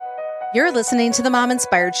You're listening to The Mom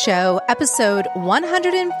Inspired Show, episode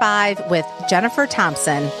 105 with Jennifer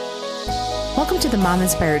Thompson. Welcome to The Mom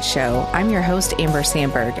Inspired Show. I'm your host, Amber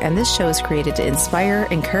Sandberg, and this show is created to inspire,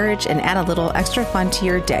 encourage, and add a little extra fun to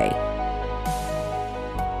your day.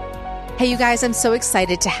 Hey, you guys, I'm so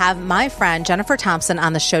excited to have my friend Jennifer Thompson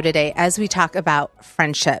on the show today as we talk about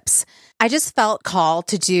friendships. I just felt called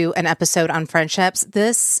to do an episode on friendships.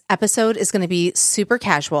 This episode is going to be super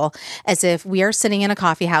casual, as if we are sitting in a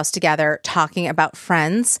coffee house together talking about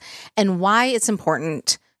friends and why it's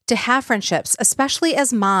important to have friendships, especially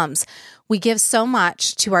as moms. We give so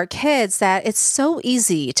much to our kids that it's so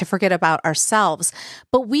easy to forget about ourselves,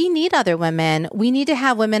 but we need other women. We need to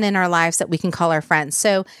have women in our lives that we can call our friends.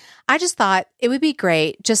 So I just thought it would be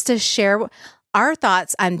great just to share our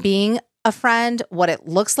thoughts on being a friend, what it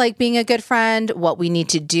looks like being a good friend, what we need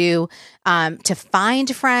to do to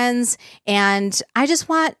find friends. And I just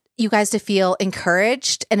want you guys to feel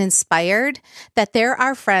encouraged and inspired that there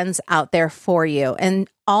are friends out there for you. And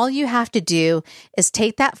all you have to do is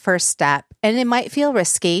take that first step. And it might feel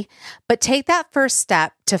risky, but take that first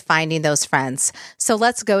step to finding those friends. So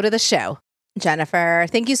let's go to the show. Jennifer,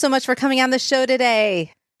 thank you so much for coming on the show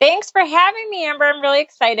today. Thanks for having me, Amber. I'm really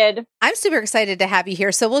excited. I'm super excited to have you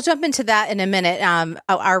here. So we'll jump into that in a minute,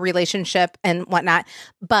 our relationship and whatnot.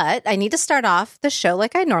 But I need to start off the show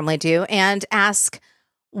like I normally do and ask,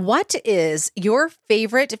 what is your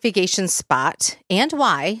favorite vacation spot and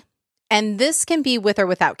why? And this can be with or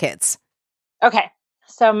without kids. Okay.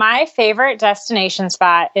 So my favorite destination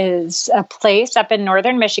spot is a place up in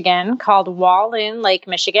northern Michigan called Walloon Lake,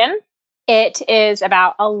 Michigan. It is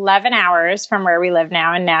about 11 hours from where we live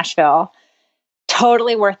now in Nashville.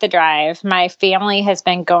 Totally worth the drive. My family has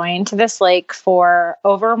been going to this lake for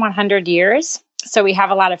over 100 years. So we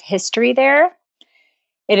have a lot of history there.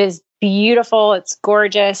 It is beautiful. It's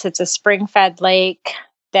gorgeous. It's a spring-fed lake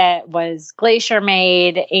that was glacier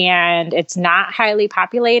made, and it's not highly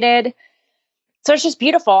populated. So it's just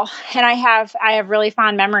beautiful. And I have really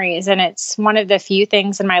fond memories, and it's one of the few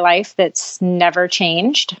things in my life that's never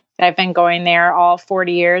changed. I've been going there all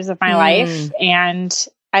 40 years of my life, and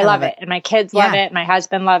I love it. And my kids love it. My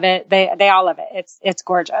husband love it. They all love it. It's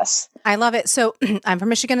gorgeous. I love it. So I'm from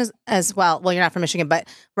Michigan as well. Well, you're not from Michigan, but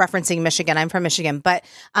referencing Michigan, I'm from Michigan. But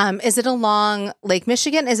is it along Lake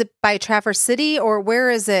Michigan? Is it by Traverse City, or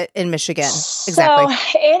where is it in Michigan exactly?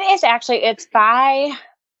 So it's by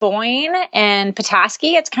Boyne and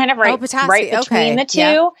Petoskey. It's kind of right between the two.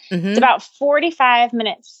 Yeah. Mm-hmm. It's about 45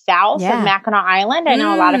 minutes south of Mackinac Island. I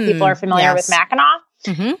know a lot of people are familiar with Mackinac.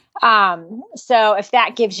 Mm-hmm. So if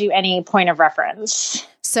that gives you any point of reference.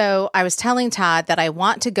 So I was telling Todd that I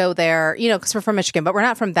want to go there, because we're from Michigan, but we're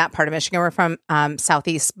not from that part of Michigan. We're from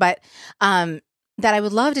Southeast, but that I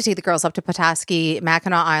would love to take the girls up to Petoskey,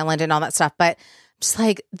 Mackinac Island and all that stuff. But just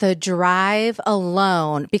like the drive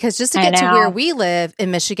alone, because just to get to where we live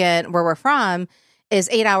in Michigan, where we're from, is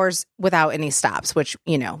 8 hours without any stops, which,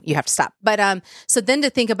 you have to stop. But so then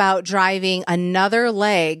to think about driving another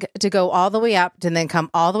leg to go all the way up to then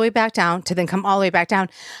come all the way back down to then come all the way back down,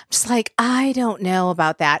 I'm just like, I don't know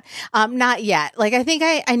about that. Not yet. Like, I think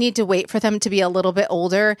I need to wait for them to be a little bit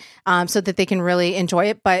older so that they can really enjoy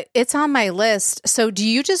it. But it's on my list. So do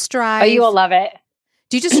you just drive? Oh, you will love it.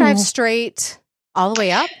 Do you just drive straight all the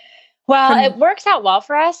way up? Well, it works out well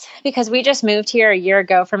for us because we just moved here a year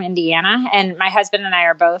ago from Indiana, and my husband and I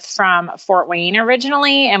are both from Fort Wayne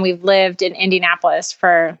originally, and we've lived in Indianapolis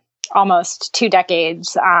for almost 2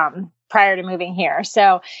 decades prior to moving here.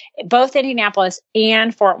 So both Indianapolis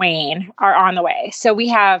and Fort Wayne are on the way. So we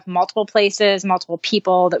have multiple places, multiple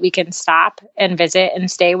people that we can stop and visit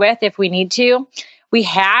and stay with if we need to. We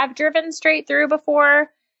have driven straight through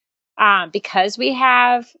before because we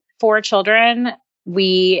have 4 children.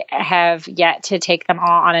 We have yet to take them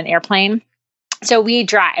all on an airplane. So we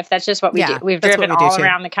drive. That's just what we do. We've driven all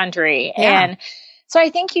around the country. Yeah. And so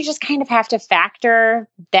I think you just kind of have to factor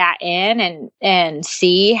that in and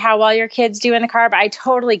see how well your kids do in the car. But I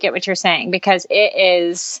totally get what you're saying because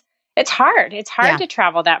it's hard. It's hard to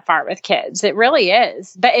travel that far with kids. It really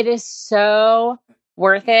is. But it is so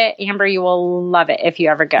worth it. Amber, you will love it if you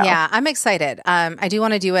ever go. Yeah, I'm excited. I do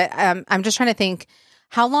want to do it. I'm just trying to think,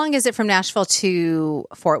 how long is it from Nashville to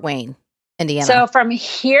Fort Wayne, Indiana? So from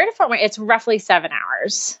here to Fort Wayne, it's roughly 7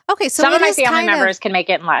 hours. Okay. So some of my family members can make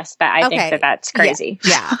it in less, but I think that's crazy.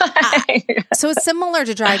 Yeah. So it's similar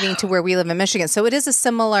to driving to where we live in Michigan. So it is a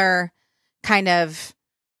similar kind of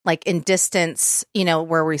like in distance,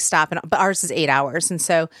 where we stop, but ours is 8 hours. And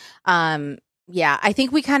so, I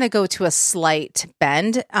think we kind of go to a slight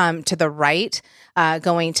bend to the right,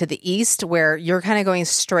 going to the east, where you're kind of going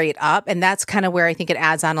straight up. And that's kind of where I think it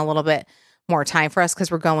adds on a little bit more time for us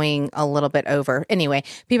because we're going a little bit over. Anyway,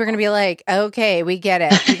 people are going to be like, okay, we get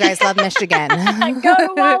it. You guys love Michigan. Go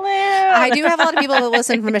to Walloon. I do have a lot of people that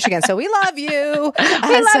listen from Michigan, so we love you.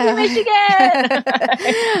 We love you, Michigan.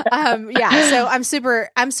 Yeah, so I'm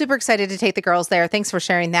super excited to take the girls there. Thanks for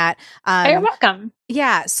sharing that. You're welcome.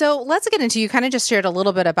 Yeah, so let's get into, you kind of just shared a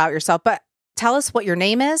little bit about yourself, but tell us what your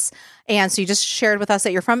name is. And so you just shared with us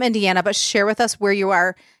that you're from Indiana, but share with us where you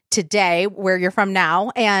are today, where you're from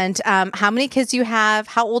now, and how many kids you have,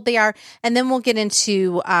 how old they are, and then we'll get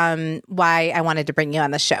into why I wanted to bring you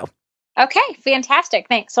on the show. Okay, fantastic.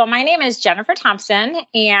 Thanks. So my name is Jennifer Thompson,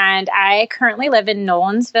 and I currently live in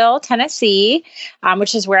Nolensville, Tennessee,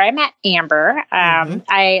 which is where I met Amber.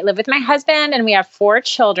 I live with my husband, and we have 4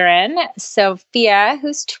 children. Sophia,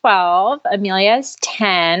 who's 12, Amelia's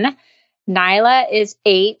 10, Nyla is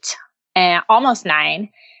 8, and almost 9,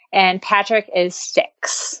 and Patrick is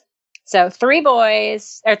 6. So 3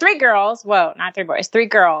 girls. Whoa, not 3 boys, 3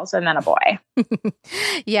 girls, and then a boy.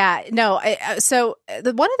 Yeah, no. So one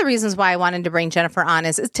of the reasons why I wanted to bring Jennifer on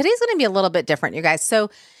is today's going to be a little bit different, you guys. So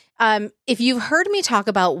if you've heard me talk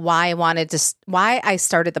about why I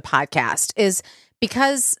started the podcast is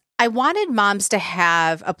because I wanted moms to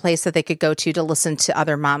have a place that they could go to listen to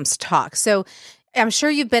other moms talk. So I'm sure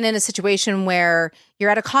you've been in a situation where you're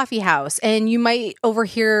at a coffee house and you might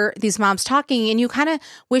overhear these moms talking and you kind of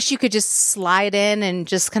wish you could just slide in and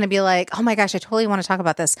just kind of be like, oh my gosh, I totally want to talk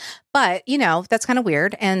about this. But, that's kind of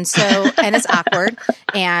weird. And so, and it's awkward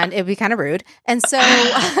and it'd be kind of rude. And so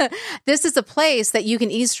this is a place that you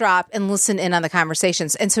can eavesdrop and listen in on the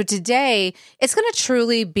conversations. And so today it's going to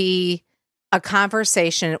truly be a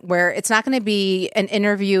conversation where it's not going to be an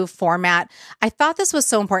interview format. I thought this was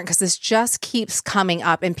so important because this just keeps coming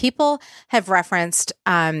up, and people have referenced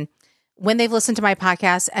when they've listened to my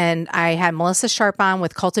podcast, and I had Melissa Sharp on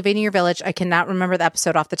with Cultivating Your Village. I cannot remember the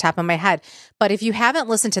episode off the top of my head, but if you haven't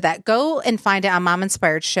listened to that, go and find it on Mom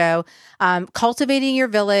Inspired Show, Cultivating Your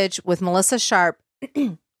Village with Melissa Sharp.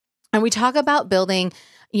 And we talk about building,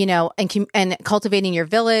 and cultivating your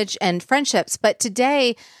village and friendships. But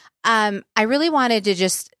today, I really wanted to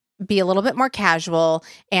just be a little bit more casual.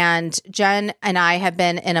 And Jen and I have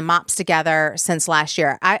been in a MOPS together since last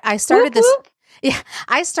year. I started this. Yeah,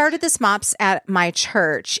 I started this MOPS at my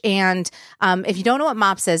church. And if you don't know what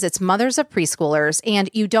MOPS is, it's Mothers of Preschoolers.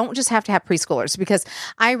 And you don't just have to have preschoolers, because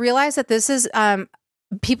I realize that this is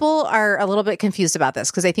people are a little bit confused about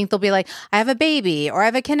this because they think they'll be like, I have a baby or I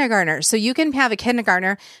have a kindergartner. So you can have a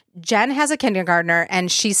kindergartner. Jen has a kindergartner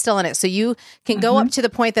and she's still in it. So you can go up to the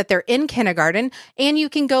point that they're in kindergarten, and you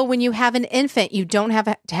can go when you have an infant. You don't have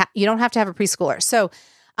to have a preschooler. So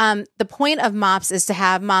the point of MOPS is to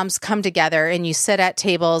have moms come together, and you sit at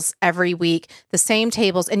tables every week, the same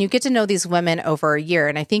tables, and you get to know these women over a year.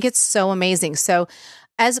 And I think it's so amazing. So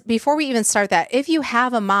before we even start that, if you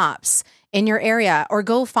have a MOPS in your area, or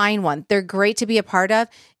go find one, they're great to be a part of.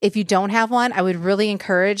 If you don't have one, I would really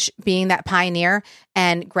encourage being that pioneer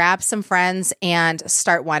and grab some friends and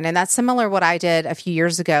start one. And that's similar to what I did a few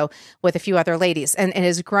years ago with a few other ladies. And it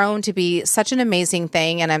has grown to be such an amazing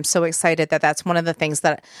thing. And I'm so excited that that's one of the things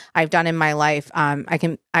that I've done in my life. I'm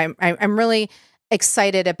really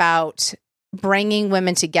excited about bringing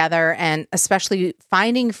women together, and especially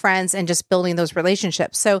finding friends and just building those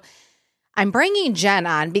relationships. So I'm bringing Jen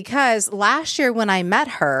on because last year when I met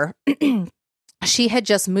her, she had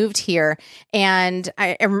just moved here, and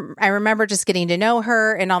I remember just getting to know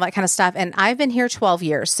her and all that kind of stuff. And I've been here 12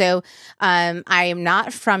 years. So I am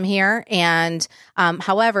not from here. And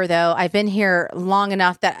however, though, I've been here long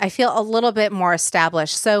enough that I feel a little bit more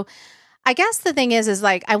established. So I guess the thing is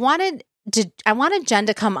like, I wanted Jen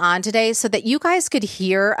to come on today so that you guys could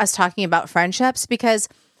hear us talking about friendships, because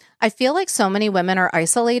I feel like so many women are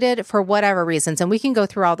isolated for whatever reasons, and we can go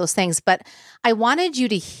through all those things, but I wanted you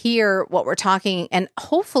to hear what we're talking and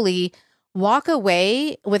hopefully walk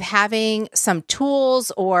away with having some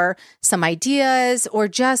tools or some ideas or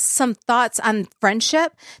just some thoughts on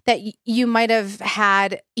friendship that you might have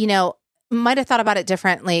had, might have thought about it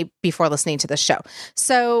differently before listening to the show.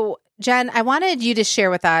 So Jen, I wanted you to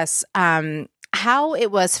share with us how it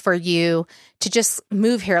was for you to just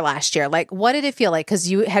move here last year. Like, what did it feel like? Because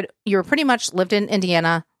you were pretty much lived in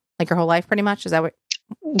Indiana like your whole life, pretty much. Is that what?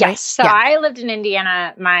 Yes. Right? So yeah. I lived in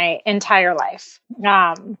Indiana my entire life.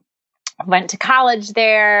 Went to college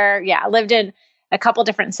there. Yeah, I lived in a couple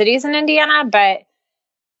different cities in Indiana, but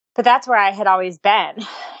that's where I had always been.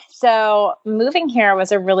 So moving here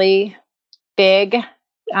was a really big.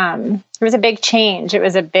 It was a big change. It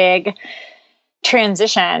was a big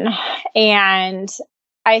transition. And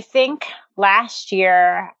I think last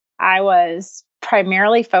year I was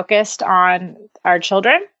primarily focused on our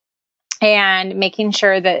children and making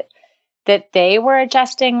sure that they were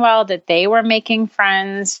adjusting well, that they were making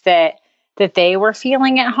friends, that they were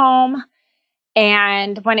feeling at home.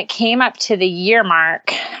 And when it came up to the year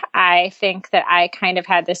mark, I think that I kind of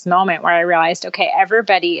had this moment where I realized, okay,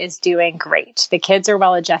 everybody is doing great. The kids are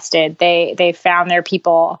well adjusted. They found their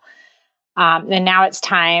people. And now it's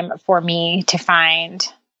time for me to find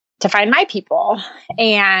my people.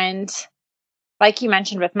 And like you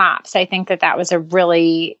mentioned with MOPS, I think that was a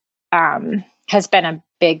really, has been a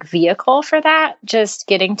big vehicle for that. Just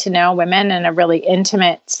getting to know women in a really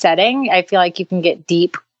intimate setting. I feel like you can get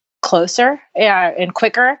deep closer and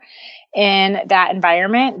quicker in that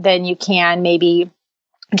environment than you can maybe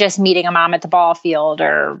just meeting a mom at the ball field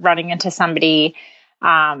or running into somebody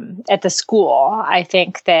at the school. I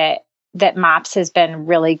think that MOPS has been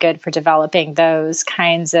really good for developing those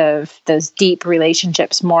deep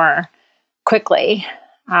relationships more quickly.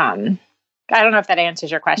 I don't know if that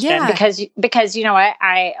answers your question, because you know what,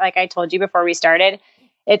 I told you before we started,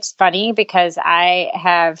 it's funny because I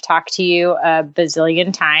have talked to you a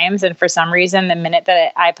bazillion times, and for some reason, the minute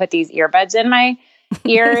that I put these earbuds in my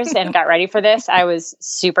ears and got ready for this, I was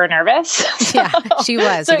super nervous. Yeah, she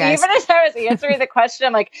was. So even as I was answering the question,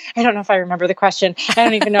 I'm like, I don't know if I remember the question. I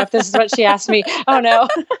don't even know if this is what she asked me. Oh no.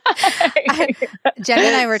 Jen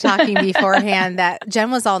and I were talking beforehand that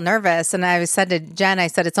Jen was all nervous, and I said to Jen,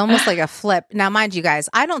 it's almost like a flip. Now, mind you guys,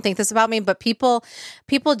 I don't think this about me, but people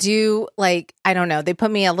do, like, I don't know, they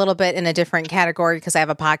put me a little bit in a different category because I have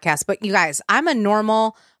a podcast. But you guys, I'm a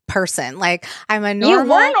normal person. Like, I'm a normal.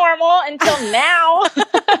 You were normal until now.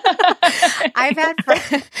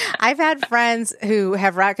 I've had friends who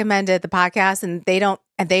have recommended the podcast, and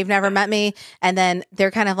they've never met me. And then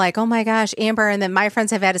they're kind of like, oh my gosh, Amber. And then my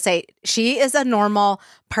friends have had to say, she is a normal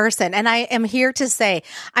person. And I am here to say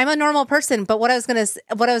I'm a normal person. But what I was going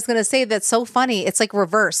to say that's so funny, it's like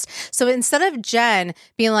reversed. So instead of Jen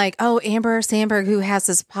being like, oh, Amber Sandberg, who has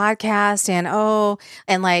this podcast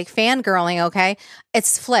and like fangirling, okay,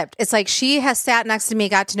 it's flipped. It's like she has sat next to me,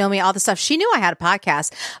 got to know me, all the stuff. She knew I had a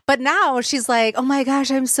podcast, but now she's like, oh my gosh,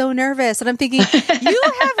 I'm so nervous. And I'm thinking, you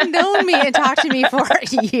have known me and talked to me for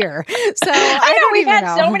a year. So I know we've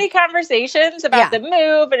had so many conversations about the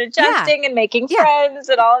move and adjusting and making friends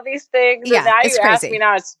and all of these things. Yeah, and now it's you crazy. ask me,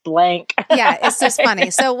 now it's blank. Yeah, it's just funny.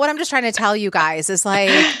 So what I'm just trying to tell you guys is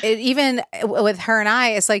like, even with her and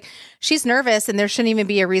I, it's like, she's nervous and there shouldn't even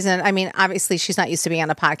be a reason. I mean, obviously she's not used to being on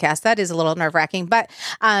a podcast. That is a little nerve wracking, but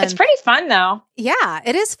it's pretty fun though. Yeah,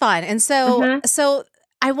 it is fun. And so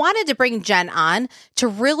I wanted to bring Jen on to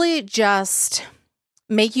really just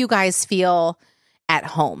make you guys feel at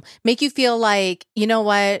home, make you feel like, you know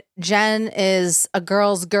what, Jen is a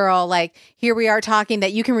girl's girl. Like, here we are talking,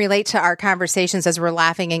 that you can relate to our conversations as we're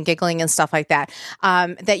laughing and giggling and stuff like that.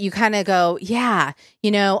 That you kind of go, yeah, you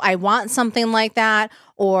know, I want something like that,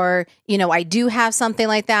 or, you know, I do have something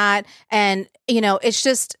like that. And, you know, it's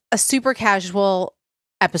just a super casual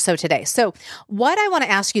episode today. So what I want to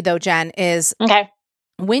ask you though, Jen, is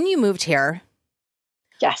when you moved here,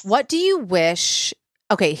 yes, what do you wish?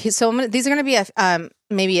 Okay, so these are going to be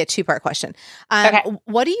maybe a two-part question.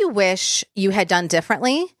 What do you wish you had done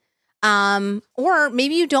differently? Or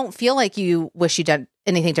maybe you don't feel like you wish you'd done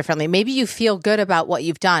anything differently. Maybe you feel good about what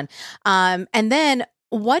you've done. And then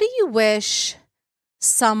what do you wish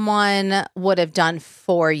someone would have done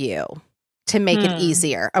for you to make it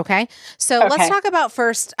easier? Okay. So let's talk about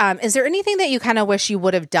first, is there anything that you kind of wish you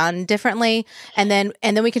would have done differently? And then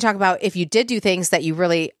we can talk about if you did do things that you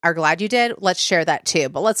really are glad you did, let's share that too.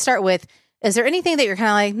 But let's start with, is there anything that you're kind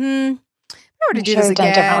of like, if I were to do this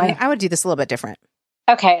again, I would do this a little bit different.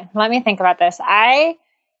 Okay. Let me think about this.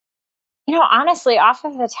 Honestly, off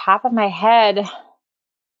of the top of my head,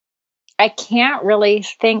 I can't really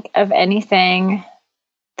think of anything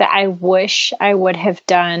that I wish I would have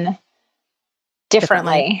done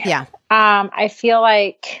differently. Yeah. I feel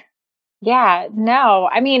like, no.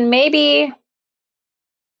 I mean, maybe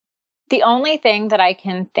the only thing that I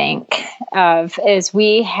can think of is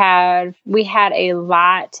we had a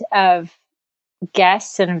lot of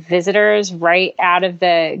guests and visitors right out of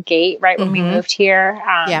the gate, right when we moved here.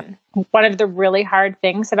 One of the really hard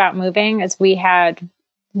things about moving is we had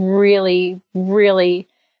really, really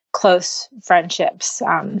close friendships.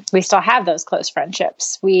 We still have those close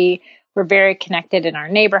friendships. We're very connected in our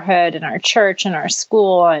neighborhood, in our church, in our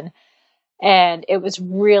school. And it was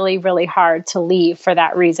really, really hard to leave for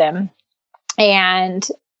that reason. And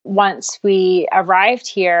once we arrived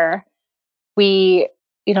here, we,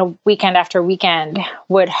 weekend after weekend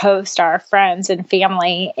would host our friends and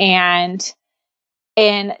family. And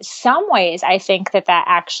in some ways, I think that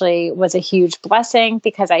actually was a huge blessing,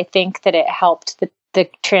 because I think that it helped the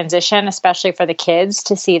transition, especially for the kids,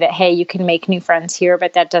 to see that, hey, you can make new friends here,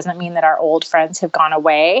 but that doesn't mean that our old friends have gone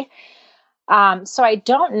away. So I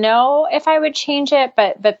don't know if I would change it,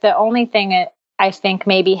 but the only thing I think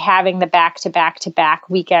maybe having the back-to-back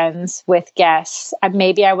weekends with guests,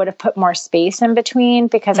 maybe I would have put more space in between,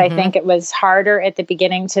 because I think it was harder at the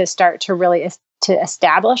beginning to start to really to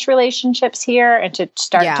establish relationships here and to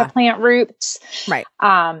start to plant roots. Right.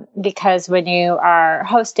 Because when you are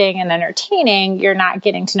hosting and entertaining, you're not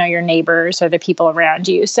getting to know your neighbors or the people around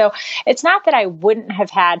you. So it's not that I wouldn't have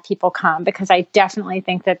had people come, because I definitely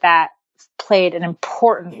think that played an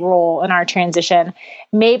important role in our transition.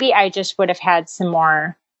 Maybe I just would have had some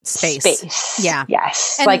more space. Yeah.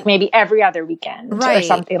 Yes. And like maybe every other weekend or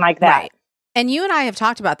something like that. Right. And you and I have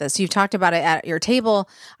talked about this. You've talked about it at your table,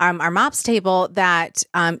 our MOPS table, that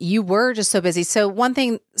you were just so busy. So one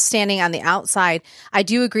thing, standing on the outside, I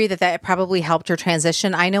do agree that probably helped your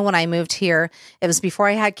transition. I know when I moved here, it was before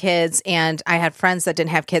I had kids, and I had friends that didn't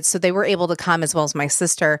have kids, so they were able to come, as well as my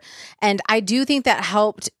sister. And I do think that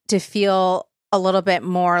helped to feel a little bit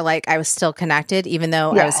more like I was still connected, even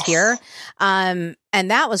though I was here. And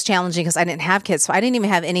that was challenging because I didn't have kids. So I didn't even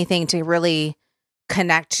have anything to really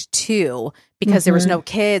connect to, because there was no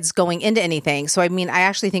kids going into anything. So I mean, I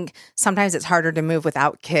actually think sometimes it's harder to move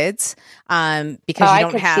without kids, because you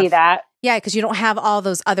don't have see that. Yeah, because you don't have all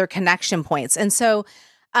those other connection points. And so,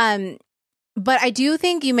 but I do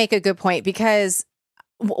think you make a good point, because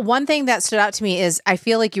one thing that stood out to me is I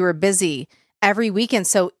feel like you were busy every weekend.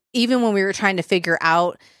 So even when we were trying to figure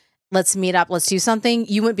out, let's meet up, let's do something,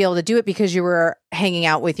 you wouldn't be able to do it because you were hanging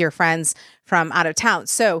out with your friends from out of town.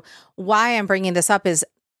 So why I'm bringing this up is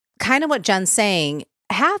kind of what Jen's saying.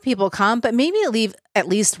 Have people come, but maybe leave at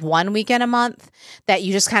least one weekend a month that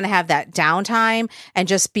you just kind of have that downtime, and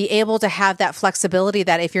just be able to have that flexibility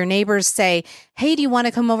that if your neighbors say, hey, do you want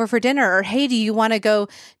to come over for dinner? Or, hey, do you want to go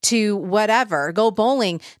to whatever, go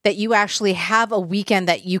bowling, that you actually have a weekend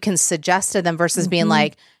that you can suggest to them, versus being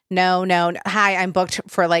like, no, hi, I'm booked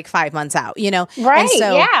for like 5 months out, you know? Right. And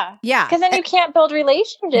so, yeah. Because then you can't build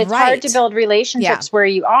relationships. It's hard to build relationships where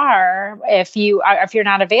you are if you're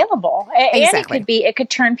not available. Exactly. And it could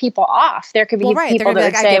turn people off. There could be people that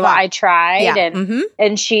like, would say, well, up. I tried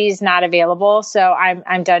and she's not available, so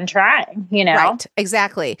I'm done trying, you know? Right.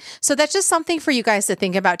 Exactly. So that's just something for you guys to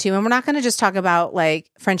think about too. And we're not going to just talk about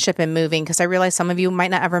like friendship and moving, because I realize some of you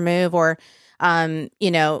might not ever move, or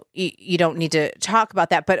you know, you don't need to talk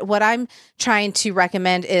about that. But what I'm trying to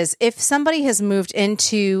recommend is, if somebody has moved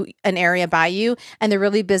into an area by you and they're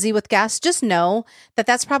really busy with guests, just know that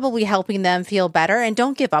that's probably helping them feel better, and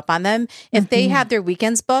don't give up on them. If they have their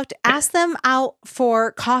weekends booked, ask them out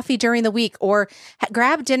for coffee during the week, or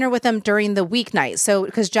grab dinner with them during the weeknight. So,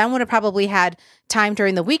 because Jen would have probably had time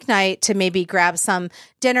during the weeknight to maybe grab some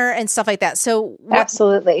dinner and stuff like that. So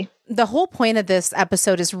absolutely. The whole point of this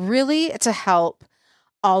episode is really to help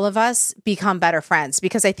all of us become better friends,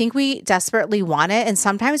 because I think we desperately want it. And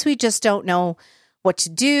sometimes we just don't know what to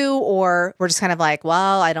do, or we're just kind of like,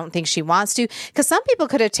 well, I don't think she wants to. Because some people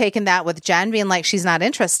could have taken that with Jen being like, she's not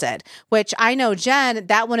interested, which I know Jen,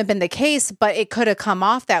 that wouldn't have been the case, but it could have come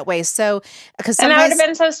off that way. So, because I would have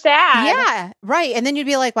been so sad. Yeah, right. And then you'd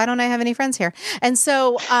be like, why don't I have any friends here? And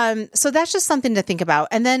so, so that's just something to think about.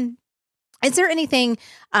 And then, is there anything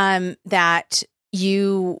that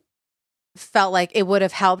you felt like it would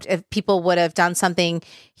have helped if people would have done something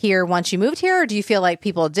here once you moved here? Or do you feel like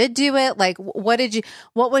people did do it? Like,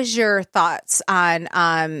 what was your thoughts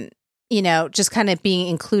on, you know, just kind of being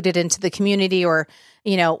included into the community, or,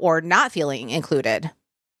 you know, or not feeling included?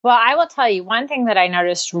 Well, I will tell you one thing that I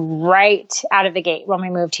noticed right out of the gate when we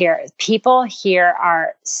moved here is people here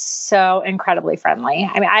are so incredibly friendly.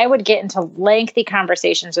 I mean, I would get into lengthy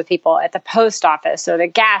conversations with people at the post office or the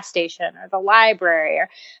gas station or the library. I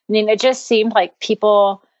mean, it just seemed like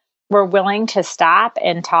people were willing to stop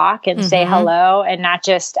and talk and say hello, and not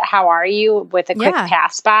just, how are you, with a quick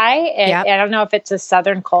pass by. And I don't know if it's a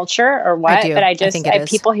Southern culture or what, but I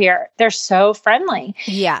people here, they're so friendly.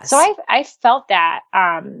 Yes. So I felt that,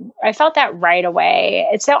 I felt that right away.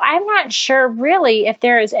 And so I'm not sure really if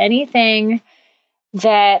there is anything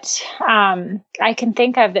that, I can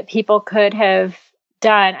think of that people could have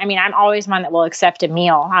done. I mean, I'm always one that will accept a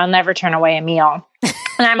meal. I'll never turn away a meal.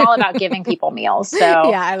 And I'm all about giving people meals. So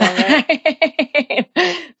yeah, I love it.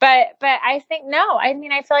 but I think, no, I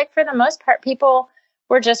mean, I feel like for the most part, people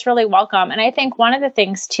were just really welcome. And I think one of the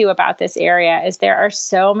things too about this area is there are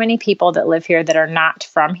so many people that live here that are not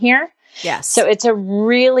from here. Yes. So it's a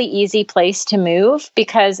really easy place to move,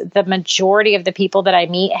 because the majority of the people that I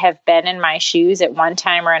meet have been in my shoes at one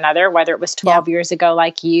time or another, whether it was 12 years ago,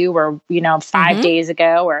 like you, or, you know, 5 days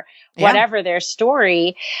ago, whatever their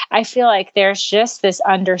story, I feel like there's just this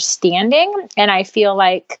understanding. And I feel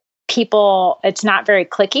like people, it's not very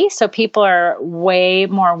cliquey. So people are way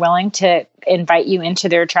more willing to invite you into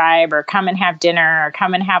their tribe or come and have dinner or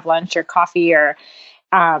come and have lunch or coffee or,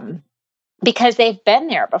 because they've been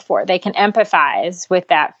there before. They can empathize with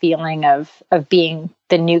that feeling of being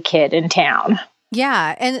the new kid in town.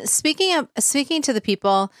 Yeah. And speaking to the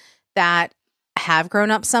people that have grown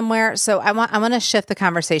up somewhere. So I want to shift the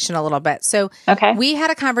conversation a little bit. So we had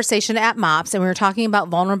a conversation at MOPS and we were talking about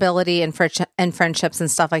vulnerability and friendships and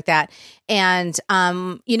stuff like that. And,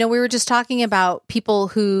 we were just talking about people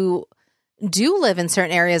who do live in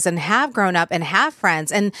certain areas and have grown up and have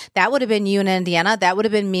friends. And that would have been you in Indiana. That would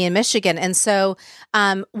have been me in Michigan. And so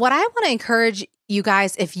what I want to encourage you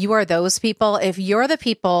guys, if you are those people, if you're the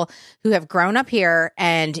people who have grown up here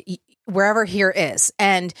and wherever here is,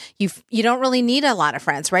 and you don't really need a lot of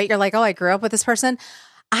friends, right? You're like, oh, I grew up with this person.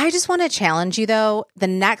 I just want to challenge you though, the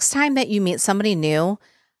next time that you meet somebody new,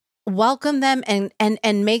 welcome them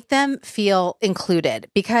and make them feel included,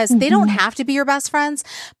 because they don't have to be your best friends.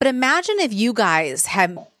 But imagine if you guys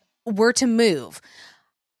were to move.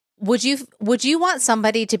 Would you want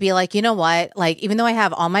somebody to be like, you know what? Like, even though I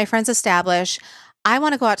have all my friends established, I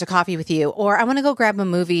want to go out to coffee with you, or I want to go grab a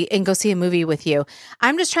movie and go see a movie with you.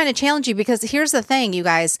 I'm just trying to challenge you, because here's the thing, you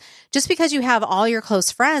guys, just because you have all your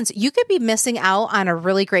close friends, you could be missing out on a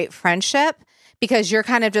really great friendship because you're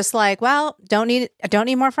kind of just like, well, don't need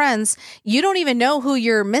more friends. You don't even know who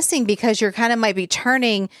you're missing because you're kind of might be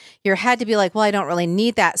turning your head to be like, well, I don't really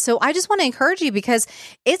need that. So I just want to encourage you, because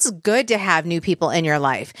it's good to have new people in your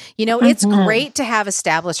life. It's great to have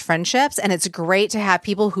established friendships, and it's great to have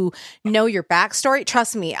people who know your backstory.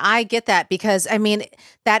 Trust me, I get that, because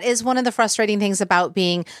that is one of the frustrating things about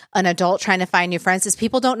being an adult trying to find new friends is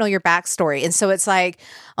people don't know your backstory. And so it's like,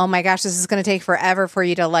 oh my gosh, this is going to take forever for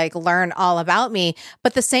you to like learn all about me.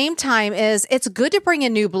 But the same time it's good to bring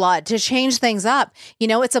in new blood to change things up.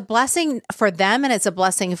 It's a blessing for them and it's a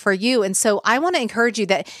blessing for you. And so I want to encourage you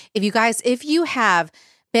that if you have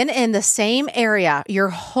been in the same area your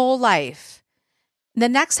whole life, the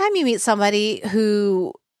next time you meet somebody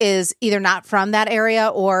who is either not from that area,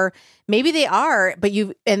 or maybe they are, but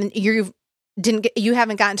you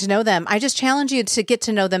haven't gotten to know them, I just challenge you to get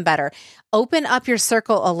to know them better. Open up your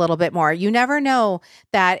circle a little bit more. You never know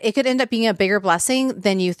that it could end up being a bigger blessing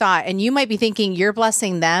than you thought. And you might be thinking you're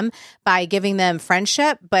blessing them by giving them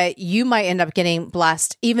friendship, but you might end up getting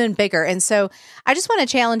blessed even bigger. And so I just want to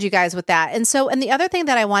challenge you guys with that. And the other thing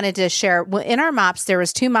that I wanted to share, in our MOPS, there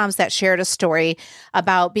was 2 moms that shared a story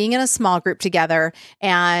about being in a small group together,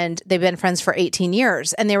 and they've been friends for 18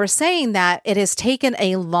 years. And they were saying that it has taken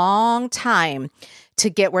a long time to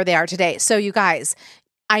get where they are today. So you guys,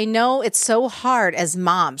 I know it's so hard as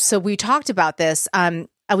moms. So we talked about this.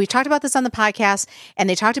 We talked about this on the podcast, and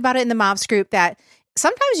they talked about it in the moms group, that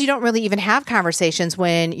sometimes you don't really even have conversations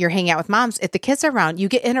when you're hanging out with moms. If the kids are around, you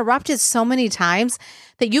get interrupted so many times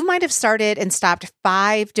that you might have started and stopped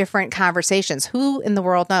 5 different conversations. Who in the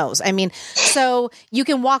world knows? So you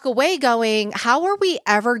can walk away going, how are we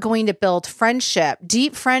ever going to build friendship,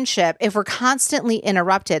 deep friendship, if we're constantly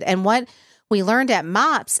interrupted? And what we learned at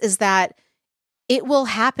MOPS is that it will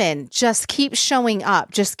happen. Just keep showing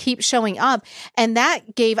up. Just keep showing up. And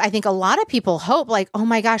that gave, I think, a lot of people hope, like, oh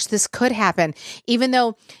my gosh, this could happen. Even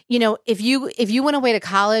though, if you went away to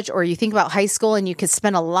college, or you think about high school and you could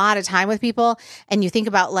spend a lot of time with people, and you think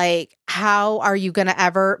about like, how are you going to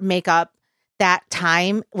ever make up that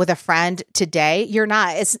time with a friend today? You're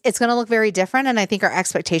not. It's going to look very different. And I think our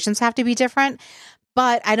expectations have to be different.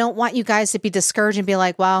 But I don't want you guys to be discouraged and be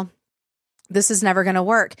like, well, this is never going to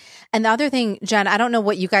work. And the other thing, Jen, I don't know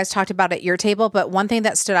what you guys talked about at your table, but one thing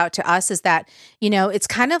that stood out to us is that, it's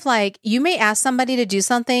kind of like you may ask somebody to do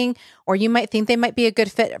something, or you might think they might be a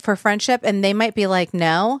good fit for friendship, and they might be like,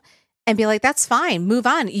 no, and be like, that's fine, move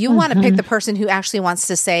on. You want to pick the person who actually wants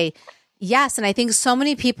to say yes. And I think so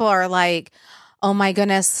many people are like, oh my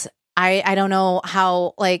goodness, I don't know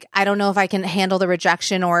how, like, I don't know if I can handle the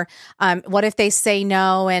rejection, or what if they say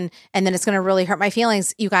no and then it's going to really hurt my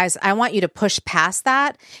feelings. You guys, I want you to push past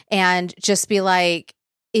that and just be like,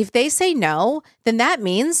 if they say no, then that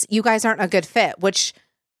means you guys aren't a good fit, which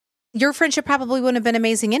your friendship probably wouldn't have been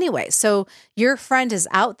amazing anyway. So your friend is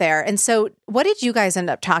out there. And so what did you guys end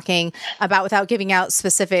up talking about without giving out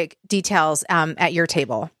specific details at your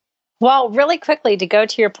table? Well, really quickly, to go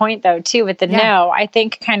to your point, though, too, with the no, I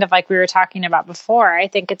think kind of like we were talking about before, I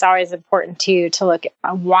think it's always important to look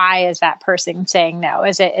at why is that person saying no?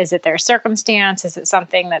 Is it their circumstance? Is it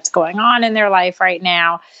something that's going on in their life right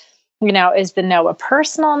now? is the no a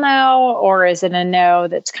personal no, or is it a no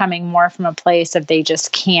that's coming more from a place of they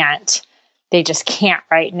just can't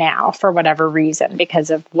right now for whatever reason because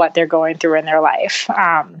of what they're going through in their life.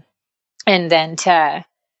 And then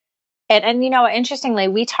interestingly,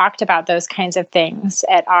 we talked about those kinds of things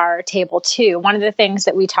at our table too. One of the things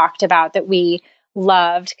that we talked about that we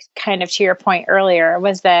loved, kind of to your point earlier,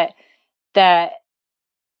 was that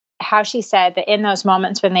how she said that in those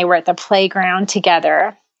moments when they were at the playground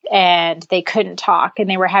together and they couldn't talk and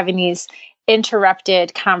they were having these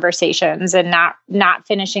interrupted conversations and not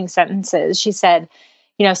finishing sentences, she said,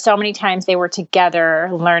 so many times they were together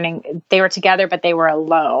learning, they were together, but they were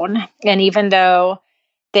alone. And even though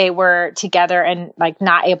they were together and like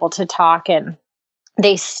not able to talk, and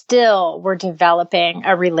they still were developing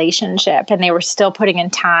a relationship, and they were still putting in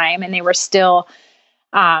time, and they were still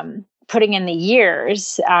putting in the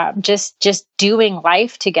years, just doing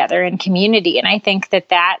life together in community. And I think that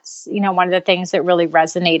that's, one of the things that really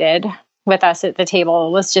resonated with us at the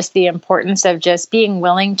table was just the importance of just being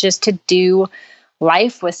willing just to do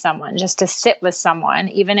life with someone, just to sit with someone,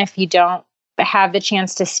 even if you don't have the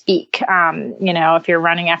chance to speak. If you're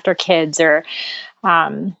running after kids or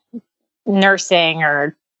nursing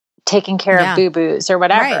or taking care of boo-boos or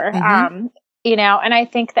whatever. Right. Mm-hmm. And I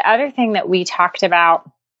think the other thing that we talked about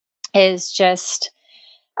is just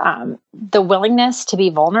the willingness to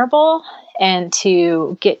be vulnerable and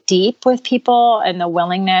to get deep with people, and the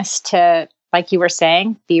willingness to, like you were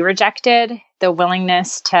saying, be rejected, the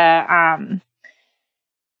willingness to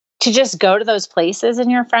just go to those places in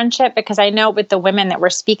your friendship. Because I know with the women that were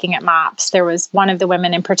speaking at MOPS, there was one of the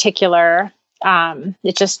women in particular,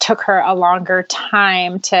 it just took her a longer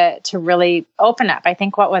time to really open up. I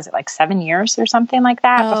think, what was it, like 7 years or something like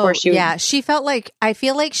that before she I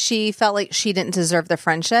feel like she felt like she didn't deserve the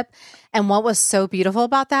friendship. And what was so beautiful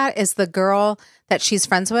about that is the girl that she's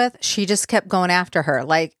friends with, she just kept going after her.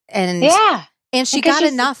 And she got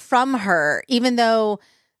enough from her, even though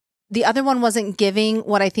the other one wasn't giving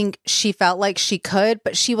what I think she felt like she could,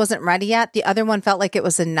 but she wasn't ready yet. The other one felt like it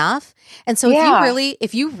was enough. And so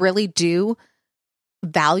if you really do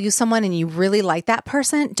value someone and you really like that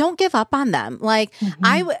person, don't give up on them. Like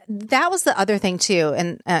that was the other thing too.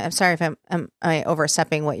 And I'm sorry if am I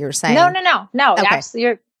overstepping what you were saying. No. Okay. Absolutely.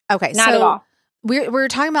 You're okay. Not at all. We're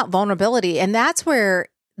talking about vulnerability, and that's where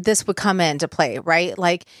this would come into play, right?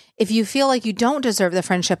 Like if you feel like you don't deserve the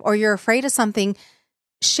friendship or you're afraid of something,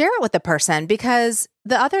 share it with the person, because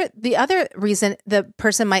the other reason the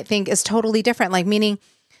person might think is totally different. Like, meaning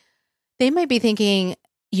they might be thinking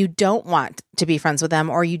you don't want to be friends with them,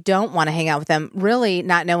 or you don't want to hang out with them, really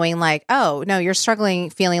not knowing like, oh no, you're struggling,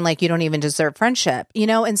 feeling like you don't even deserve friendship,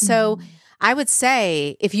 And so I would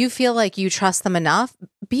say, if you feel like you trust them enough,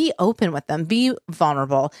 be open with them, be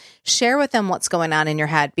vulnerable, share with them what's going on in your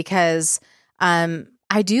head, because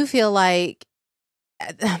I do feel like,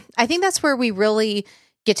 I think that's where we really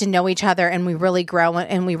get to know each other, and we really grow,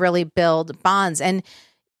 and we really build bonds. And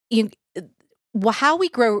how we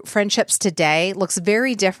grow friendships today looks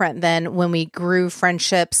very different than when we grew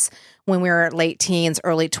friendships when we were late teens,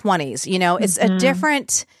 early 20s. It's a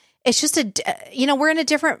different, it's just we're in a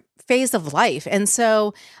different phase of life. And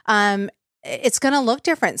so it's going to look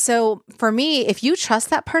different. So for me, if you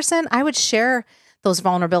trust that person, I would share those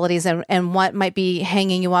vulnerabilities and what might be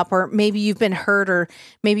hanging you up, or maybe you've been hurt, or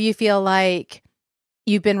maybe you feel like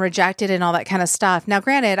you've been rejected and all that kind of stuff. Now,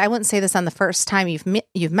 granted, I wouldn't say this on the first time you've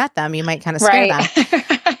met them. You might kind of scare them.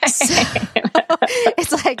 So,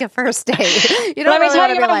 it's like a first date. You don't Let me tell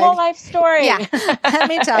you about a whole life story. Yeah. Let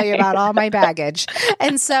me tell you about all my baggage.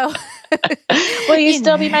 And so, will you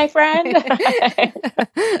still be my friend?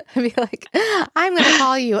 I'd be like, I'm going to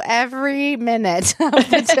call you every minute of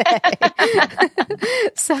the day.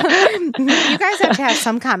 So you guys have to have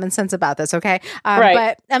some common sense about this, okay? Right.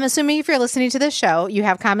 But I'm assuming if you're listening to this show, you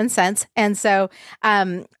have common sense. And so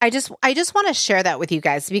I just want to share that with you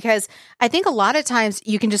guys, because I think a lot of times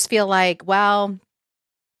you can just feel like, well,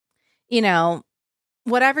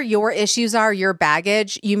 whatever your issues are, your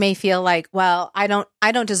baggage, you may feel like, well, I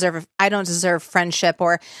don't deserve friendship,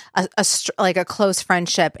 or a close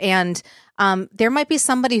friendship. And there might be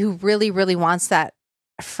somebody who really, really wants that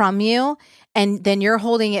from you, and then you're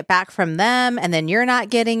holding it back from them, and then you're not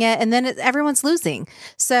getting it, and then everyone's losing.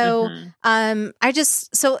 So,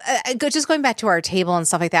 just going back to our table and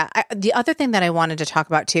stuff like that. The other thing that I wanted to talk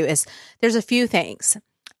about too is there's a few things.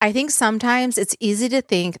 I think sometimes it's easy to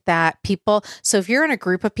think that people, so if you're in a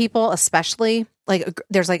group of people, especially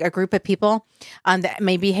there's like a group of people that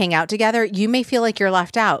maybe hang out together, you may feel like you're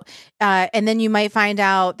left out. And then you might find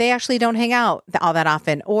out they actually don't hang out all that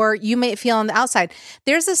often, or you may feel on the outside.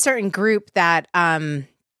 There's a certain group that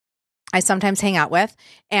I sometimes hang out with.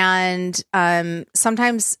 And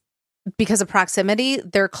sometimes because of proximity,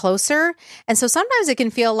 they're closer. And so sometimes it can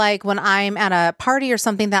feel like when I'm at a party or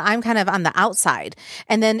something that I'm kind of on the outside.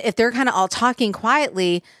 And then if they're kind of all talking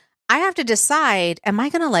quietly, I have to decide, am I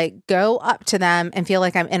going to like go up to them and feel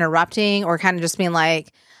like I'm interrupting or kind of just being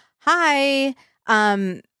like, hi,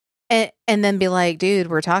 and then be like, dude,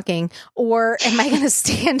 we're talking. Or am I going to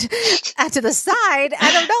stand to the side?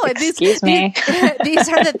 I don't know. Excuse me. These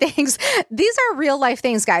are the things. These are real life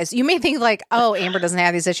things, guys. You may think like, oh, Amber doesn't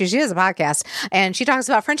have these issues. She has a podcast and she talks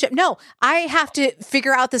about friendship. No, I have to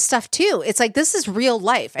figure out this stuff too. It's like, this is real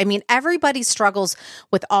life. I mean, everybody struggles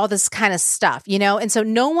with all this kind of stuff, you know? And so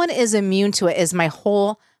no one is immune to it is my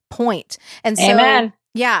whole point. And so, Amen.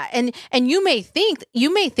 yeah. And you may think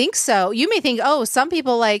so. You may think, oh, some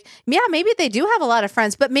people like, yeah, maybe they do have a lot of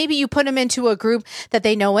friends, but maybe you put them into a group that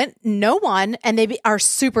they know no one and they are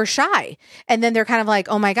super shy. And then they're kind of like,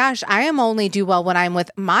 oh my gosh, I am only do well when I'm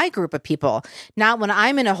with my group of people, not when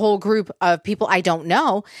I'm in a whole group of people I don't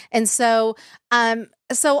know. And so I'm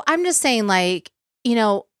just saying like, you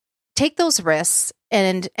know, take those risks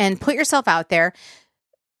and put yourself out there.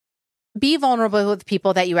 Be vulnerable with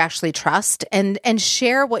people that you actually trust and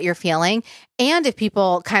share what you're feeling. And if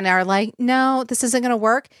people kind of are like, no, this isn't going to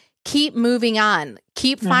work, keep moving on,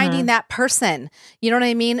 keep finding that person. You know what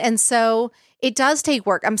I mean? And so it does take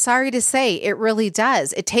work. I'm sorry to say it really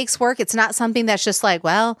does. It takes work. It's not something that's just like,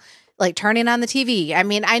 well, like turning on the TV. I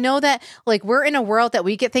mean, I know that like we're in a world that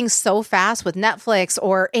we get things so fast with Netflix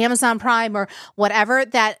or Amazon Prime or whatever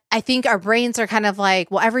that I think our brains are kind of like,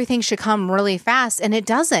 well, everything should come really fast. And it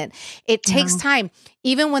doesn't. It takes time,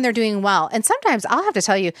 even when they're doing well. And sometimes I'll have to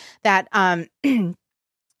tell you that,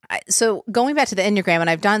 so going back to the Enneagram, and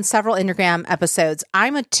I've done several Enneagram episodes,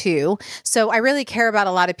 I'm a 2. So I really care about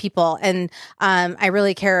a lot of people. And I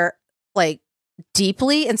really care like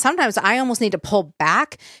deeply. And sometimes I almost need to pull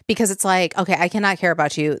back because it's like, okay, I cannot care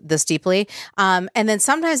about you this deeply. And then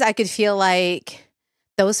sometimes I could feel like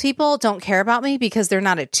those people don't care about me because they're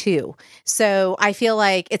not a 2. So I feel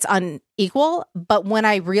like it's unequal. But when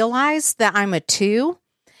I realize that I'm a 2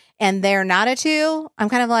 and they're not a 2, I'm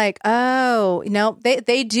kind of like, oh, no,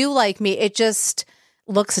 they do like me. It just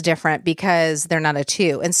looks different because they're not a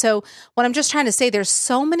 2. And so what I'm just trying to say, there's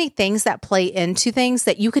so many things that play into things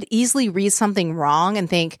that you could easily read something wrong and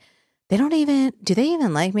think, do they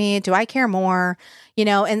even like me? Do I care more? You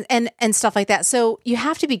know, and stuff like that. So you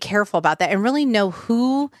have to be careful about that and really know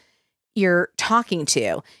who you're talking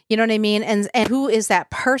to. You know what I mean? And who is that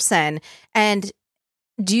person? And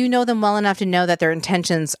do you know them well enough to know that their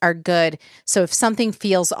intentions are good? So if something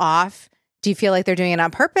feels off, do you feel like they're doing it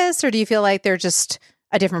on purpose, or do you feel like they're just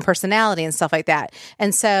a different personality and stuff like that?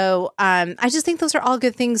 And so I just think those are all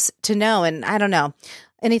good things to know. And I don't know.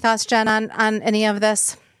 Any thoughts, Jen, on any of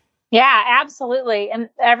this? Yeah, absolutely. And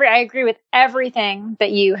I agree with everything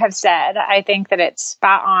that you have said. I think that it's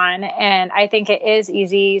spot on. And I think it is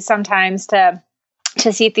easy sometimes to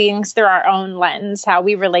see things through our own lens, how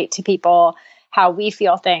we relate to people, how we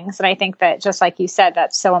feel things. And I think that just like you said,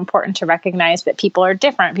 that's so important to recognize that people are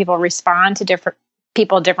different. People respond to different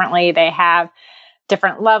people differently. They have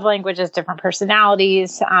different love languages, different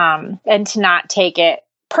personalities, and to not take it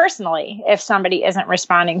personally if somebody isn't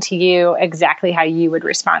responding to you exactly how you would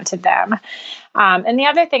respond to them. And the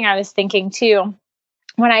other thing I was thinking too,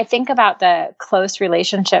 when I think about the close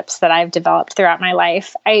relationships that I've developed throughout my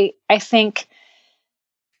life, I think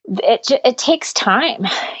it takes time.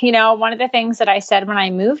 You know, one of the things that I said when I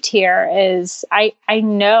moved here is I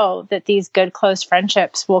know that these good, close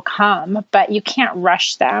friendships will come, but you can't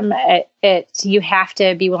rush them. You have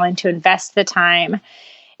to be willing to invest the time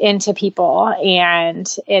into people.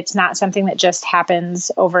 And it's not something that just happens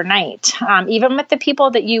overnight. Even with the people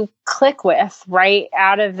that you click with right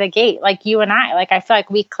out of the gate, like you and I feel like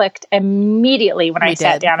we clicked immediately when I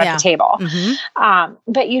sat down at the table. Mm-hmm.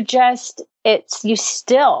 But you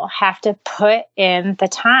still have to put in the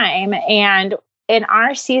time. And in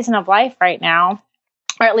our season of life right now,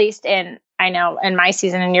 or at least I know in my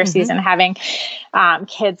season and your season, having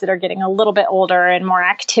kids that are getting a little bit older and more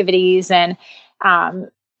activities and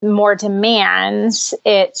more demands,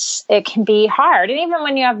 it can be hard. And even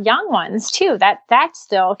when you have young ones too, that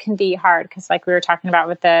still can be hard. Cause like we were talking about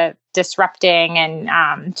with the disrupting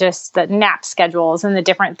and just the nap schedules and the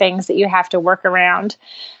different things that you have to work around.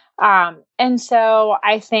 And so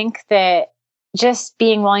I think that just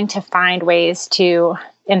being willing to find ways to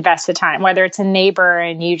invest the time, whether it's a neighbor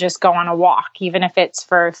and you just go on a walk, even if it's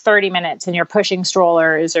for 30 minutes and you're pushing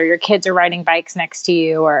strollers or your kids are riding bikes next to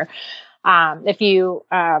you, or if you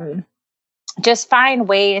just find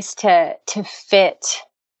ways to fit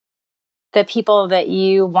the people that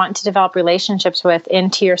you want to develop relationships with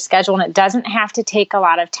into your schedule. And it doesn't have to take a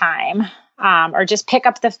lot of time. Or just pick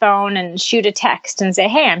up the phone and shoot a text and say,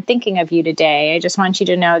 hey, I'm thinking of you today. I just want you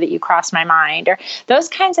to know that you crossed my mind. Or those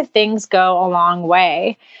kinds of things go a long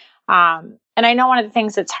way. And I know one of the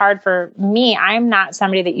things that's hard for me, I'm not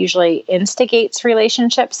somebody that usually instigates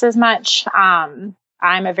relationships as much.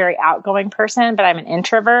 I'm a very outgoing person, but I'm an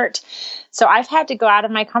introvert. So I've had to go out of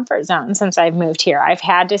my comfort zone since I've moved here. I've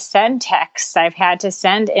had to send texts. I've had to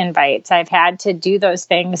send invites. I've had to do those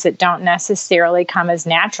things that don't necessarily come as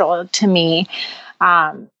natural to me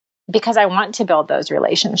because I want to build those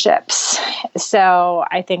relationships. So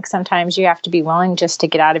I think sometimes you have to be willing just to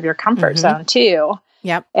get out of your comfort zone too.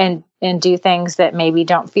 Yep. And do things that maybe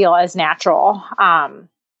don't feel as natural.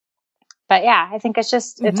 But yeah, I think it's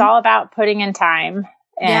just, it's all about putting in time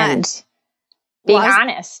and being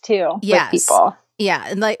honest too with people. Yeah.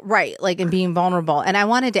 And and being vulnerable. And I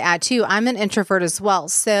wanted to add too, I'm an introvert as well.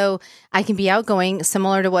 So I can be outgoing,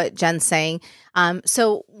 similar to what Jen's saying.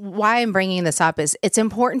 So why I'm bringing this up is it's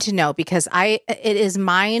important to know because it is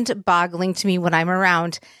mind boggling to me when I'm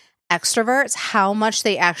around extroverts, how much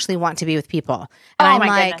they actually want to be with people. And I'm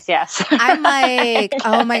like, goodness, yes. I'm like,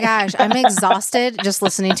 oh my gosh, I'm exhausted just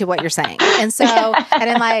listening to what you're saying. And so, and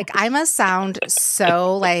I'm like, I must sound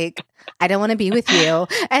so like, I don't want to be with you.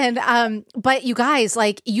 And, but you guys,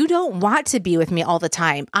 like, you don't want to be with me all the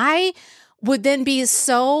time. I would then be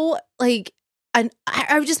so like, I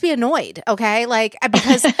would just be annoyed. Okay. Like,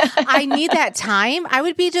 because I need that time. I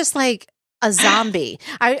would be just like, a zombie.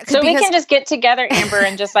 So we can just get together, Amber,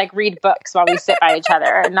 and just like read books while we sit by each other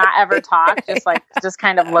and not ever talk. Just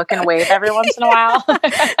kind of look and wave every once in a while.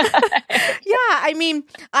 Yeah. I mean,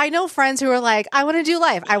 I know friends who are like, I want to do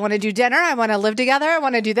life. I want to do dinner. I want to live together. I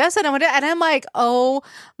want to do this. And and I'm like, oh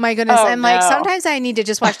my goodness. Like, sometimes I need to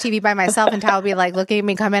just watch TV by myself and Tal will be like, looking at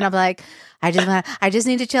me come in. I'm like, I just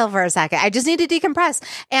need to chill for a second. I just need to decompress.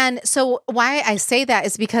 And so why I say that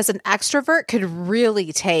is because an extrovert could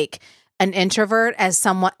really take an introvert as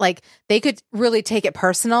somewhat like they could really take it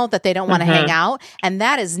personal that they don't want to hang out. And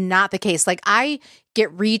that is not the case. Like I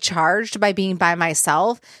get recharged by being by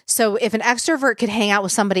myself. So if an extrovert could hang out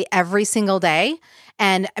with somebody every single day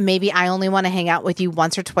and maybe I only want to hang out with you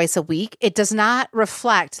once or twice a week, it does not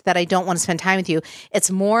reflect that I don't want to spend time with you.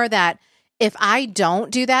 It's more that if I don't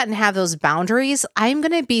do that and have those boundaries, I'm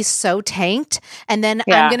going to be so tanked and then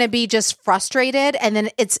I'm going to be just frustrated and then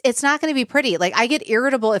it's not going to be pretty. Like I get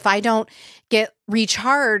irritable if I don't get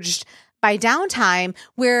recharged by downtime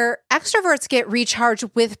where extroverts get recharged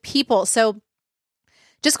with people. So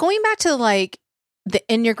just going back to like the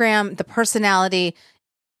Enneagram, the personality,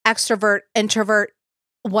 extrovert, introvert,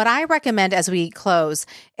 what I recommend as we close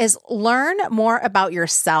is learn more about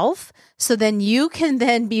yourself so then you can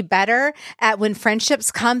then be better at when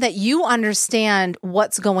friendships come that you understand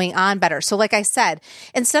what's going on better. So like I said,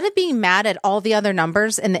 instead of being mad at all the other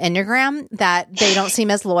numbers in the Enneagram that they don't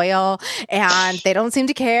seem as loyal and they don't seem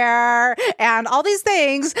to care and all these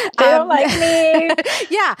things. They don't like me.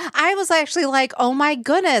 Yeah. I was actually like, oh my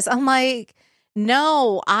goodness. I'm like,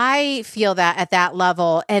 no, I feel that at that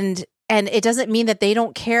level. And it doesn't mean that they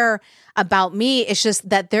don't care about me. It's just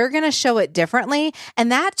that they're going to show it differently.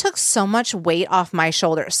 And that took so much weight off my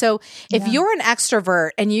shoulders. So if you're an extrovert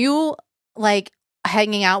and you like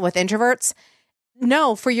hanging out with introverts,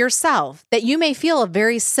 know for yourself that you may feel a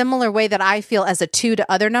very similar way that I feel as a 2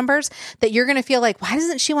 to other numbers, that you're going to feel like, why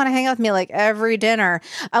doesn't she want to hang out with me like every dinner?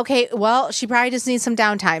 Okay, well, she probably just needs some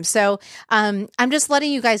downtime. So I'm just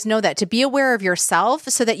letting you guys know that to be aware of yourself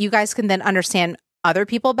so that you guys can then understand other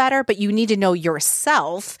people better, but you need to know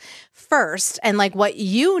yourself first and like what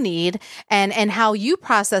you need and how you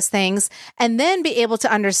process things, and then be able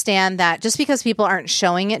to understand that just because people aren't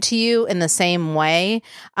showing it to you in the same way,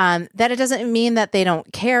 that it doesn't mean that they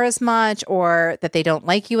don't care as much or that they don't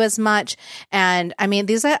like you as much. And I mean,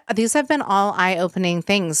 these have been all eye-opening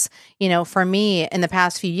things, for me in the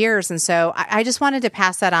past few years. And so I just wanted to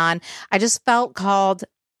pass that on. I just felt called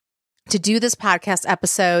to do this podcast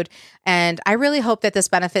episode. And I really hope that this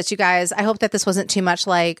benefits you guys. I hope that this wasn't too much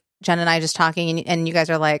like Jen and I just talking and you guys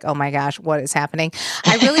are like, oh my gosh, what is happening?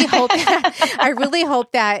 I really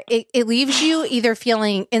hope that it leaves you either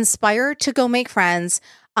feeling inspired to go make friends,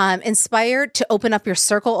 inspired to open up your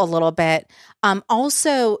circle a little bit.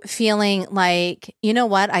 Also feeling like, you know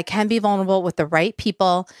what, I can be vulnerable with the right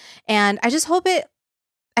people. And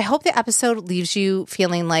I hope the episode leaves you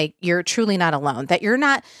feeling like you're truly not alone, that you're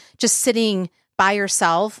not just sitting by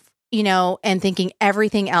yourself, and thinking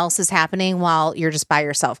everything else is happening while you're just by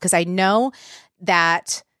yourself. Because I know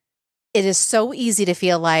that it is so easy to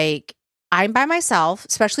feel like I'm by myself,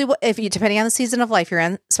 especially if you, depending on the season of life you're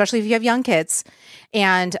in, especially if you have young kids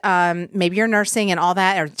and maybe you're nursing and all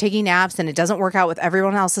that or taking naps and it doesn't work out with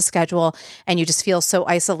everyone else's schedule and you just feel so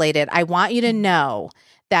isolated. I want you to know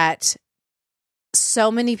that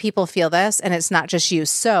so many people feel this and it's not just you.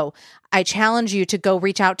 So I challenge you to go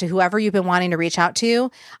reach out to whoever you've been wanting to reach out to.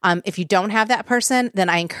 If you don't have that person, then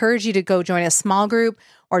I encourage you to go join a small group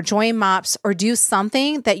or join MOPS or do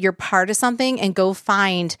something that you're part of something and go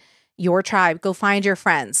find your tribe, go find your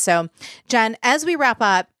friends. So Jen, as we wrap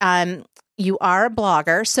up, you are a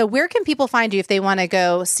blogger. So where can people find you if they want to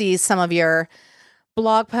go see some of your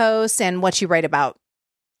blog posts and what you write about?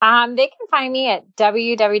 They can find me at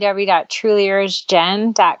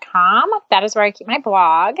www.trulyyoursjen.com. That is where I keep my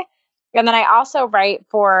blog. And then I also write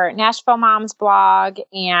for Nashville Moms blog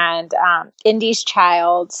and Indy's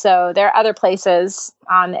Child. So there are other places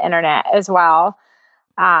on the internet as well.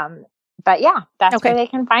 But yeah, that's where they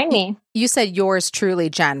can find me. You said yours truly,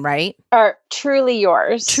 Jen, right? Or Truly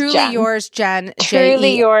Yours, Truly Jen. Yours, Jen.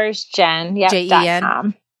 Truly Yours, Jen. Yep.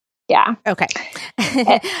 Jen. Yeah. Okay.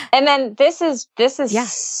 And then this is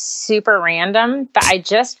super random, but I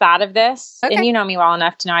just thought of this, and you know me well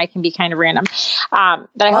enough to know I can be kind of random. But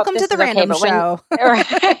welcome to the random show.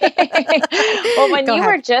 Well, when you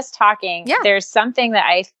were just talking, there's something that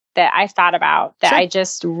I thought about that I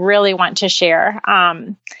just really want to share.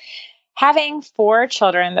 Having 4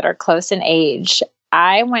 children that are close in age,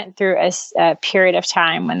 I went through a period of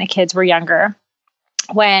time when the kids were younger,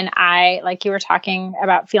 when like you were talking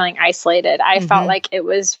about feeling isolated, I felt like it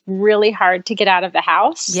was really hard to get out of the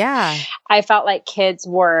house. Yeah. I felt like kids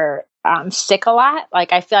were sick a lot.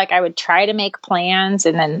 Like I feel like I would try to make plans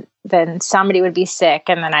and then somebody would be sick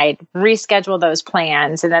and then I'd reschedule those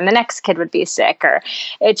plans and then the next kid would be sick, or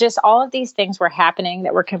it just, all of these things were happening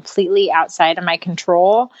that were completely outside of my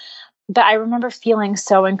control. But I remember feeling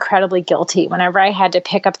so incredibly guilty whenever I had to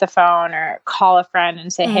pick up the phone or call a friend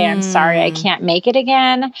and say, hey, I'm sorry, I can't make it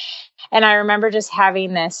again. And I remember just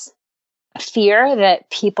having this fear that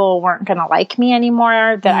people weren't going to like me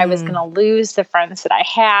anymore, that I was going to lose the friends that I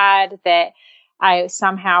had, that I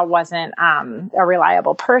somehow wasn't a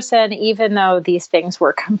reliable person, even though these things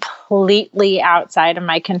were completely outside of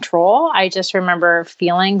my control. I just remember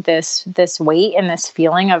feeling this weight and this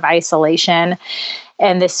feeling of isolation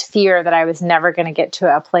and this fear that I was never going to get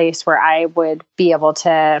to a place where I would be able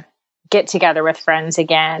to get together with friends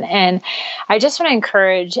again. And I just want to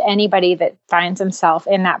encourage anybody that finds himself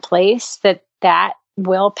in that place that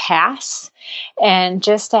will pass, and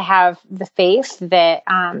just to have the faith that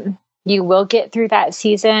you will get through that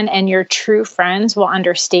season and your true friends will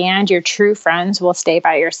understand. Your true friends will stay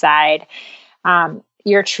by your side.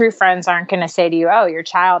 Your true friends aren't going to say to you, oh, your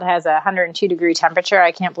child has a 102-degree temperature.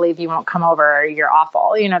 I can't believe you won't come over. Or you're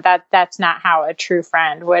awful. You know, that's not how a true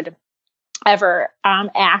friend would ever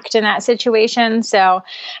act in that situation. So,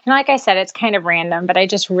 and like I said, it's kind of random, but I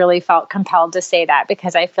just really felt compelled to say that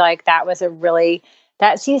because I feel like that was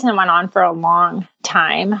that season went on for a long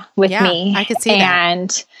time with me. I could see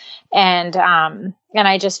that. And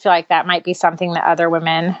I just feel like that might be something that other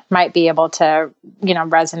women might be able to,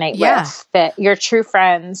 resonate with, that your true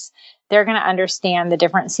friends, they're going to understand the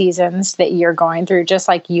different seasons that you're going through, just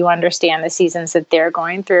like you understand the seasons that they're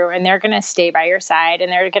going through, and they're going to stay by your side and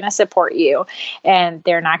they're going to support you, and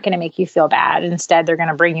they're not going to make you feel bad. Instead, they're going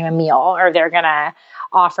to bring you a meal, or they're going to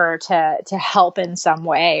offer to help in some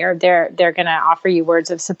way, or they're going to offer you words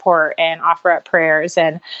of support and offer up prayers.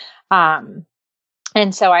 And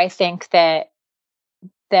so I think that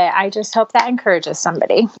I just hope that encourages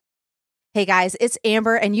somebody. Hey guys, it's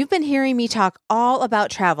Amber, and you've been hearing me talk all about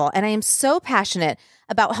travel, and I am so passionate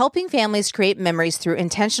about helping families create memories through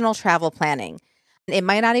intentional travel planning. It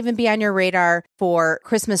might not even be on your radar for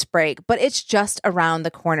Christmas break, but it's just around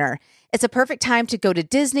the corner. It's a perfect time to go to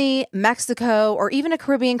Disney, Mexico, or even a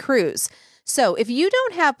Caribbean cruise. So if you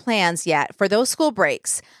don't have plans yet for those school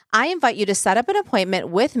breaks, I invite you to set up an appointment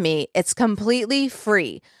with me. It's completely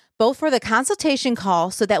free, both for the consultation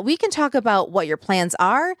call so that we can talk about what your plans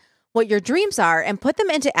are, what your dreams are, and put them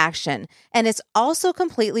into action. And it's also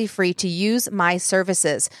completely free to use my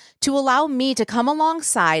services to allow me to come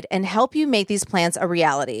alongside and help you make these plans a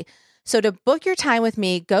reality. So to book your time with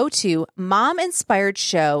me, go to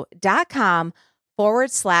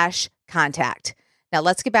mominspiredshow.com/contact. Now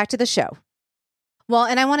let's get back to the show. Well,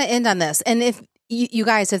 and I want to end on this. And if you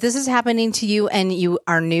guys, if this is happening to you and you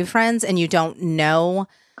are new friends and you don't know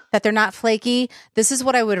that they're not flaky, this is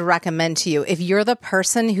what I would recommend to you. If you're the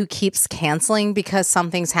person who keeps canceling because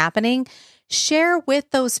something's happening, share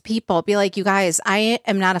with those people. Be like, you guys, I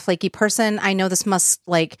am not a flaky person. I know this must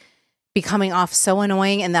be coming off so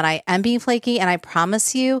annoying and that I am being flaky. And I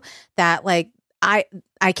promise you that like, I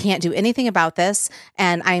can't do anything about this.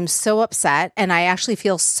 And I'm so upset. And I actually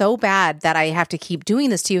feel so bad that I have to keep doing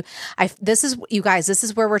this to you. This is, you guys, this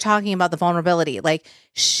is where we're talking about the vulnerability. Like,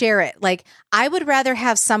 share it. Like, I would rather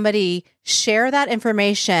have somebody share that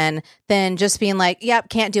information than just being like, yep,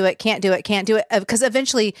 can't do it. Because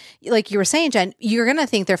eventually, like you were saying, Jen, you're going to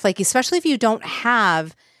think they're flaky, especially if you don't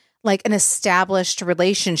have like an established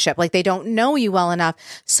relationship, like they don't know you well enough.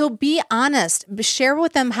 So be honest, share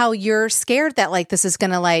with them how you're scared that like this is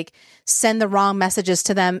going to like send the wrong messages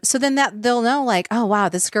to them. So then that they'll know like, oh wow,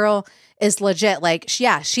 this girl is legit. Like,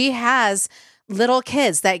 yeah, she has little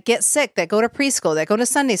kids that get sick, that go to preschool, that go to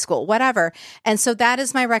Sunday school, whatever. And so that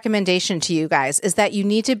is my recommendation to you guys, is that you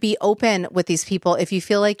need to be open with these people. If you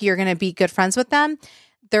feel like you're going to be good friends with them,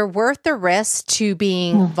 they're worth the risk to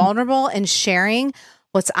being vulnerable and sharing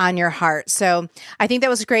what's on your heart. So I think that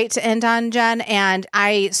was great to end on, Jen. And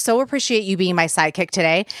I so appreciate you being my sidekick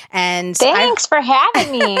today. And thanks for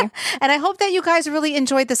having me. And I hope that you guys really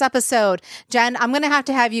enjoyed this episode. Jen, I'm going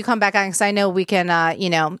to have you come back on because I know we can,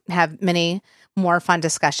 have many more fun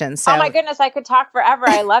discussions. So. Oh my goodness, I could talk forever.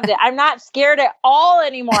 I loved it. I'm not scared at all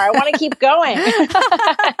anymore. I want to keep going.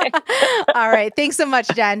 All right. Thanks so much,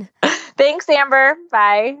 Jen. Thanks, Amber.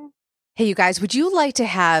 Bye. Hey, you guys, would you like to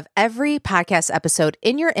have every podcast episode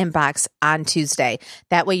in your inbox on Tuesday?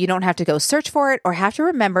 That way you don't have to go search for it or have to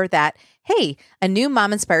remember that, hey, a new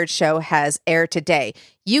Mom Inspired show has aired today.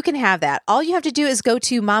 You can have that. All you have to do is go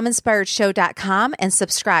to mominspiredshow.com and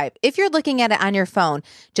subscribe. If you're looking at it on your phone,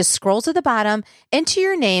 just scroll to the bottom, enter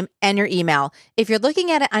your name and your email. If you're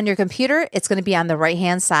looking at it on your computer, it's going to be on the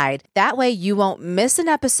right-hand side. That way you won't miss an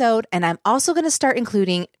episode. And I'm also going to start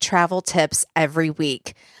including travel tips every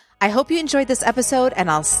week. I hope you enjoyed this episode, and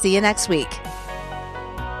I'll see you next week.